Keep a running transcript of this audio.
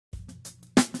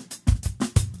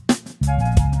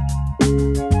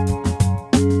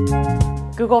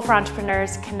Google for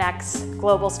Entrepreneurs connects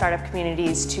global startup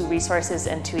communities to resources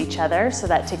and to each other so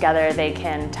that together they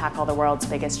can tackle the world's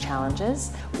biggest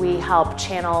challenges. We help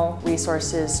channel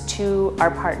resources to our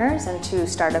partners and to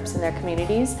startups in their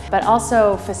communities, but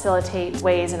also facilitate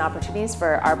ways and opportunities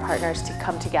for our partners to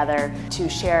come together to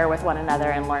share with one another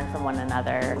and learn from one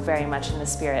another, very much in the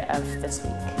spirit of this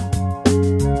week.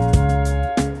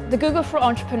 The Google for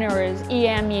Entrepreneurs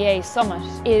EMEA Summit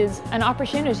is an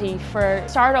opportunity for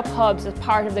startup hubs as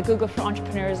part of the Google for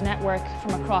Entrepreneurs network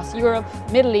from across Europe,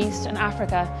 Middle East and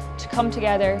Africa to come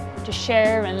together to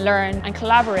share and learn and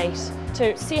collaborate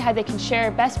to see how they can share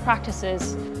best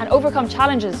practices and overcome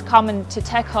challenges common to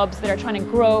tech hubs that are trying to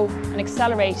grow and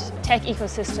accelerate tech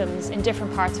ecosystems in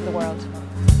different parts of the world.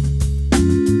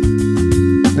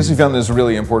 This event is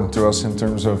really important to us in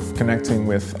terms of connecting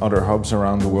with other hubs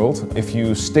around the world. If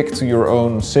you stick to your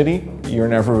own city, you're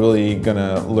never really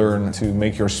gonna learn to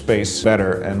make your space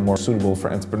better and more suitable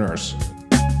for entrepreneurs.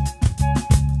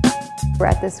 We're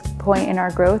at this point in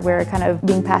our growth, we're kind of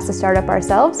being past the startup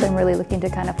ourselves and really looking to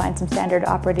kind of find some standard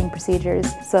operating procedures.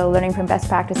 So learning from best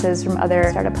practices from other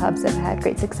startup hubs that have had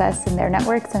great success in their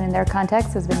networks and in their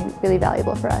contexts has been really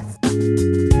valuable for us.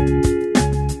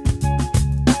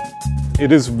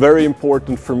 It is very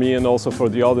important for me and also for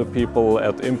the other people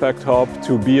at Impact Hub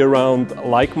to be around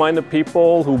like-minded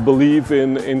people who believe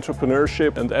in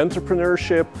entrepreneurship and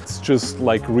entrepreneurship. It's just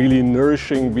like really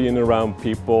nourishing being around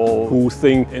people who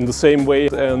think in the same way,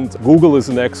 and Google is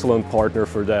an excellent partner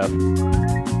for that.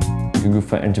 Google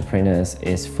for Entrepreneurs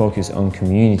is focused on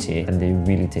community and they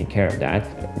really take care of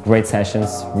that. Great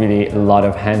sessions, really a lot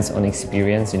of hands-on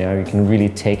experience, you can really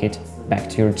take it back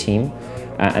to your team.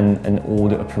 And all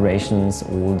the operations,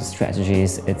 all the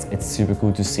strategies, it's super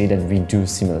cool to see that we do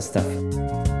similar stuff.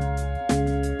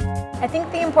 I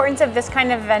think the importance of this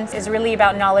kind of event is really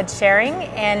about knowledge sharing,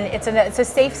 and it's a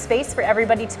safe space for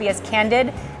everybody to be as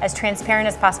candid, as transparent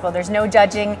as possible. There's no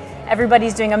judging.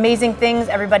 Everybody's doing amazing things,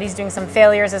 everybody's doing some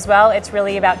failures as well. It's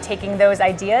really about taking those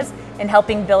ideas and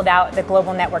helping build out the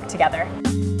global network together.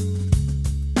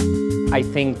 I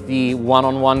think the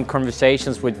one-on-one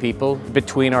conversations with people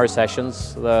between our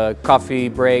sessions, the coffee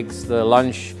breaks, the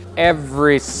lunch,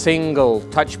 every single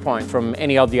touch point from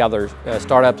any of the other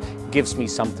startups gives me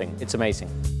something. It's amazing.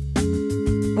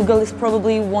 Google is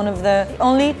probably one of the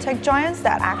only tech giants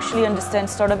that actually understand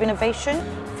startup innovation,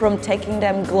 from taking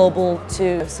them global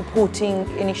to supporting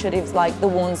initiatives like the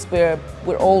ones we're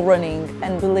all running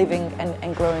and believing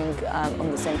and growing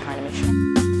on the same kind of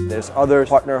mission. There's other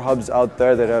partner hubs out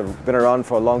there that have been around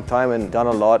for a long time and done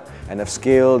a lot and have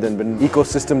scaled and been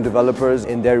ecosystem developers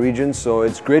in their regions, so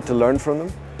it's great to learn from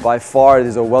them. By far,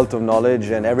 there's a wealth of knowledge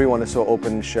and everyone is so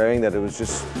open in sharing that it was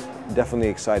just definitely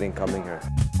exciting coming here.